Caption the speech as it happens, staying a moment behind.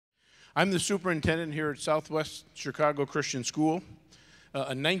I'm the superintendent here at Southwest Chicago Christian School,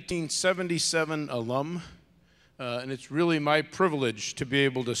 a 1977 alum, and it's really my privilege to be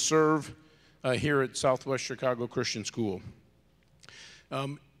able to serve here at Southwest Chicago Christian School.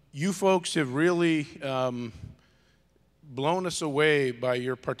 You folks have really blown us away by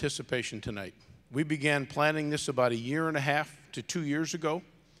your participation tonight. We began planning this about 1.5 to 2 years ago,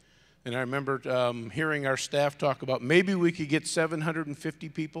 and I remember hearing our staff talk about maybe we could get 750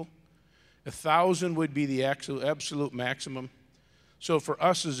 people. 1,000 would be the absolute maximum. So for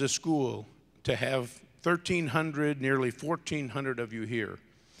us as a school to have 1,300, nearly 1,400 of you here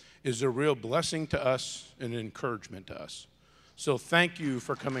is a real blessing to us and an encouragement to us. So thank you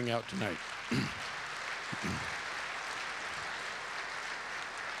for coming out tonight.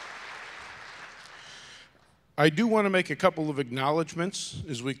 I do want to make a couple of acknowledgments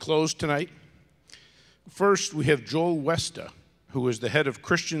as we close tonight. First, we have Joel Westa, who is the head of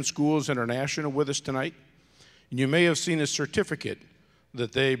Christian Schools International, with us tonight. And you may have seen a certificate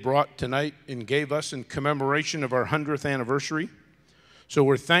that they brought tonight and gave us in commemoration of our 100th anniversary. So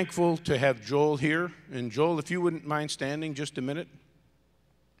we're thankful to have Joel here. And Joel, if you wouldn't mind standing just a minute.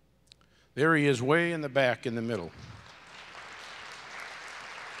 There he is, way in the back in the middle.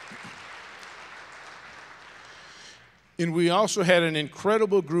 And we also had an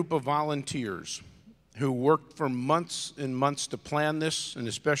incredible group of volunteers who worked for months and months to plan this, and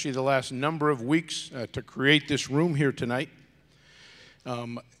especially the last number of weeks to create this room here tonight.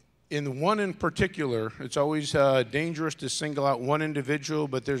 In one in particular, it's always dangerous to single out one individual,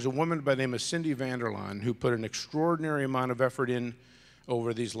 but there's a woman by the name of Cindy Vanderlaan who put an extraordinary amount of effort in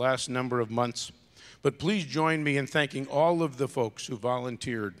over these last number of months. But please join me in thanking all of the folks who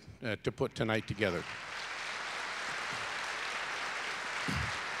volunteered to put tonight together.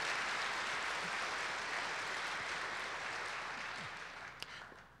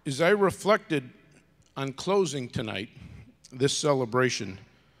 As I reflected on closing tonight, this celebration,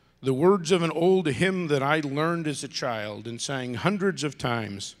 the words of an old hymn that I learned as a child and sang hundreds of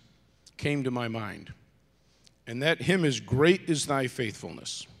times came to my mind. And that hymn is, "Great is Thy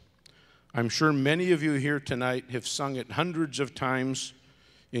Faithfulness." I'm sure many of you here tonight have sung it hundreds of times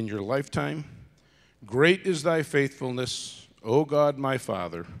in your lifetime. Great is Thy faithfulness, O God my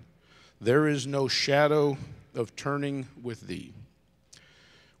Father. There is no shadow of turning with Thee.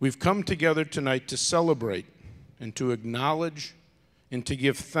 We've come together tonight to celebrate and to acknowledge and to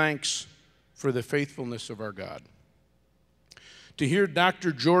give thanks for the faithfulness of our God. To hear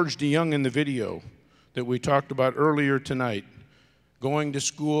Dr. George DeYoung in the video that we talked about earlier tonight, going to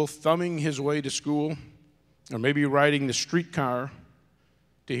school, thumbing his way to school, or maybe riding the streetcar,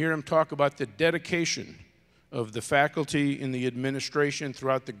 to hear him talk about the dedication of the faculty and the administration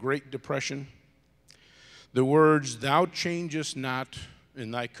throughout the Great Depression, the words, "Thou changest not,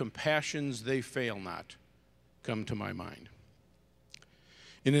 and Thy compassions, they fail not," come to my mind.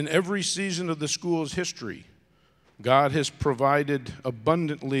 And in every season of the school's history, God has provided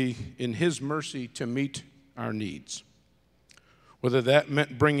abundantly in His mercy to meet our needs. Whether that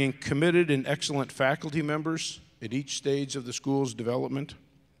meant bringing committed and excellent faculty members at each stage of the school's development,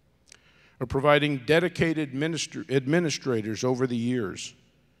 or providing dedicated administrators over the years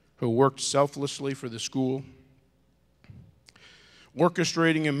who worked selflessly for the school,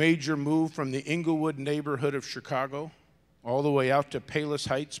 orchestrating a major move from the Inglewood neighborhood of Chicago all the way out to Palos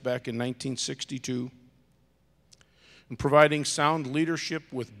Heights back in 1962, and providing sound leadership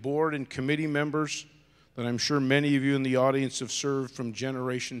with board and committee members that I'm sure many of you in the audience have served from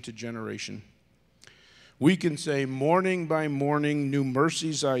generation to generation. We can say, morning by morning, new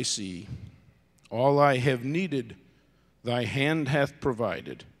mercies I see. All I have needed, Thy hand hath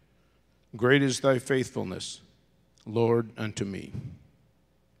provided. Great is Thy faithfulness, Lord, unto me.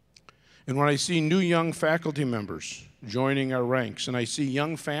 And when I see new young faculty members joining our ranks, and I see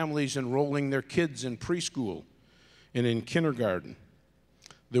young families enrolling their kids in preschool and in kindergarten,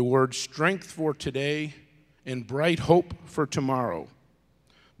 the word strength for today and bright hope for tomorrow,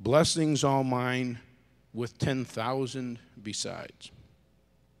 blessings all mine with 10,000 besides.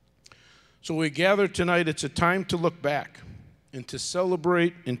 So we gather tonight, it's a time to look back and to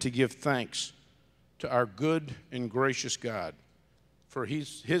celebrate and to give thanks to our good and gracious God for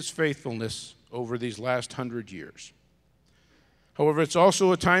His faithfulness over these last 100 years. However, it's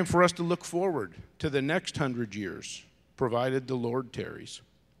also a time for us to look forward to the next 100 years, provided the Lord tarries.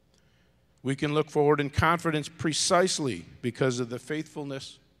 We can look forward in confidence precisely because of the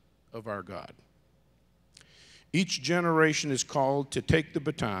faithfulness of our God. Each generation is called to take the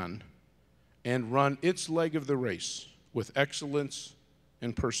baton and run its leg of the race with excellence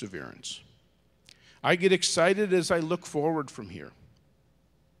and perseverance. I get excited as I look forward from here.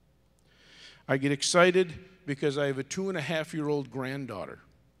 I get excited because I have a 2.5-year-old granddaughter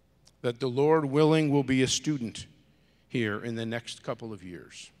that the Lord willing will be a student here in the next couple of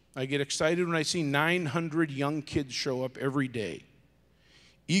years. I get excited when I see 900 young kids show up every day,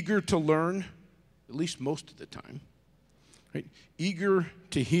 eager to learn, at least most of the time, right? Eager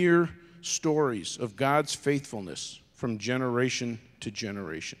to hear stories of God's faithfulness from generation to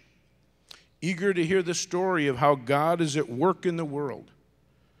generation. Eager to hear the story of how God is at work in the world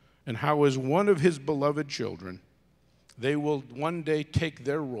and how, as one of his beloved children, they will one day take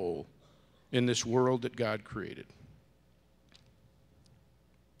their role in this world that God created.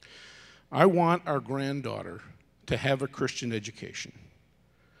 I want our granddaughter to have a Christian education.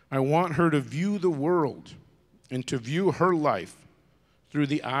 I want her to view the world and to view her life through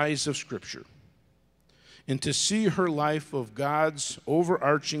the eyes of Scripture, and to see her life of God's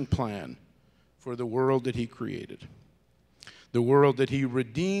overarching plan for the world that he created, the world that he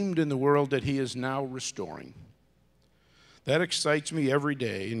redeemed and the world that he is now restoring. That excites me every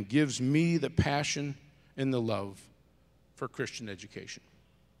day and gives me the passion and the love for Christian education.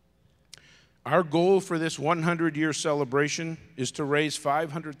 Our goal for this 100-year celebration is to raise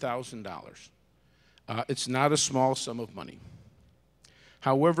 $500,000. It's not a small sum of money.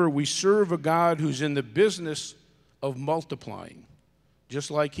 However, we serve a God who's in the business of multiplying,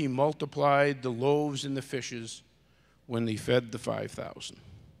 just like he multiplied the loaves and the fishes when he fed the 5,000.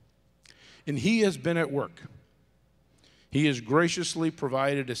 And he has been at work. He has graciously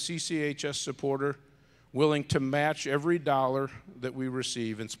provided a CCHS supporter willing to match every dollar that we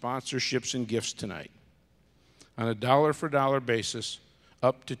receive in sponsorships and gifts tonight on a dollar-for-dollar basis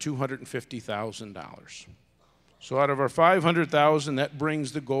up to $250,000. So out of our $500,000, that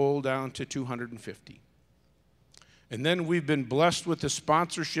brings the goal down to $250,000. And then we've been blessed with the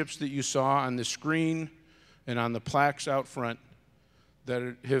sponsorships that you saw on the screen and on the plaques out front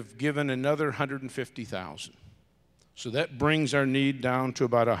that have given another $150,000. So that brings our need down to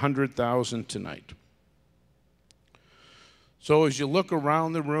about $100,000 tonight. So as you look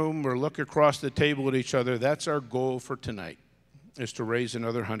around the room or look across the table at each other, that's our goal for tonight, is to raise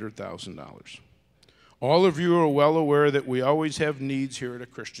another $100,000. All of you are well aware that we always have needs here at a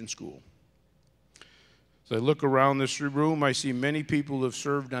Christian school. As I look around this room, I see many people who have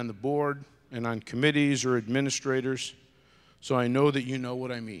served on the board and on committees or administrators, so I know that you know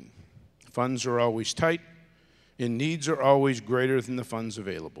what I mean. Funds are always tight, and needs are always greater than the funds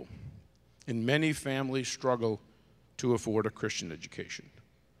available. And many families struggle to afford a Christian education.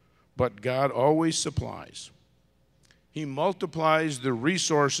 But God always supplies. He multiplies the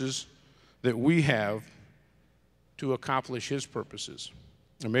resources that we have to accomplish his purposes.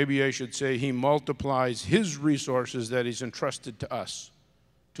 Or maybe I should say he multiplies his resources that he's entrusted to us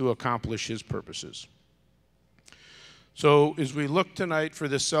to accomplish his purposes. So as we look tonight for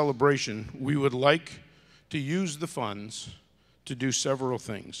this celebration, we would like to use the funds to do several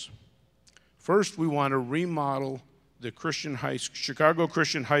things. First, we want to remodel the Chicago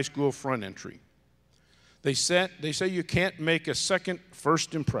Christian High School front entry. They say you can't make a second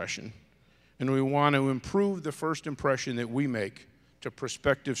first impression, and we want to improve the first impression that we make to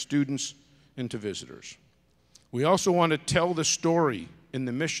prospective students and to visitors. We also want to tell the story in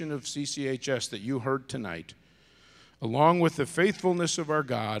the mission of CCHS that you heard tonight, along with the faithfulness of our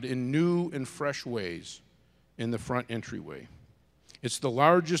God in new and fresh ways in the front entryway. It's the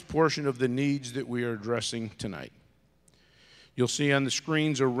largest portion of the needs that we are addressing tonight. You'll see on the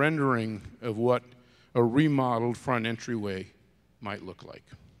screens a rendering of what a remodeled front entryway might look like.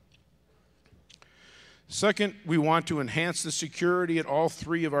 Second, we want to enhance the security at all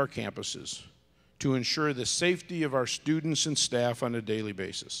 3 of our campuses to ensure the safety of our students and staff on a daily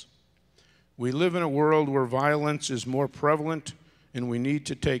basis. We live in a world where violence is more prevalent, and we need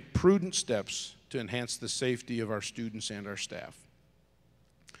to take prudent steps to enhance the safety of our students and our staff.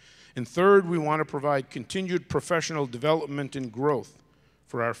 And third, we want to provide continued professional development and growth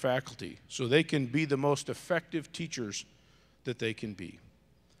for our faculty so they can be the most effective teachers that they can be.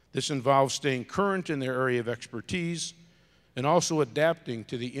 This involves staying current in their area of expertise and also adapting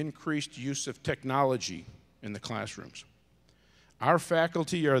to the increased use of technology in the classrooms. Our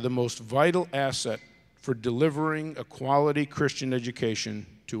faculty are the most vital asset for delivering a quality Christian education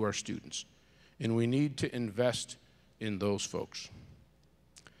to our students, and we need to invest in those folks.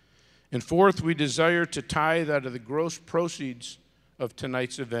 And fourth, we desire to tithe out of the gross proceeds of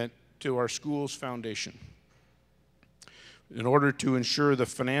tonight's event to our school's foundation in order to ensure the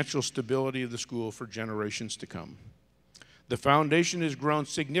financial stability of the school for generations to come. The foundation has grown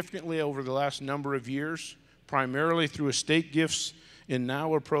significantly over the last number of years, primarily through estate gifts, and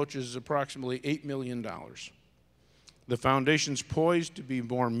now approaches approximately $8 million. The foundation's poised to be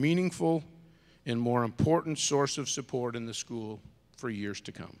more meaningful and more important source of support in the school for years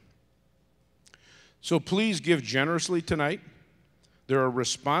to come. So please give generously tonight. There are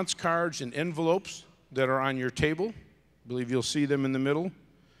response cards and envelopes that are on your table. I believe you'll see them in the middle.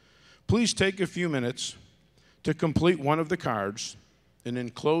 Please take a few minutes to complete one of the cards and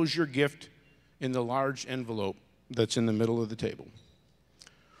enclose your gift in the large envelope that's in the middle of the table.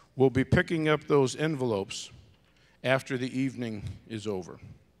 We'll be picking up those envelopes after the evening is over.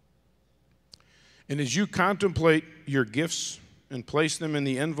 And as you contemplate your gifts and place them in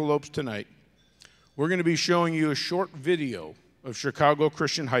the envelopes tonight, we're going to be showing you a short video of Chicago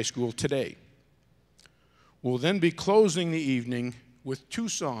Christian High School today. We'll then be closing the evening with 2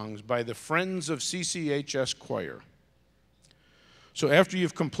 songs by the Friends of CCHS Choir. So after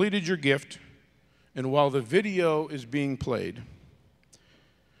you've completed your gift, and while the video is being played,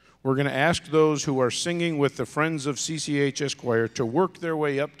 we're going to ask those who are singing with the Friends of CCHS Choir to work their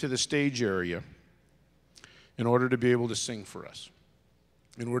way up to the stage area in order to be able to sing for us.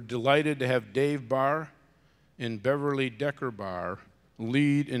 And we're delighted to have Dave Barr and Beverly Decker Barr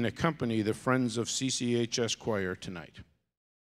lead and accompany the Friends of CCHS Choir tonight.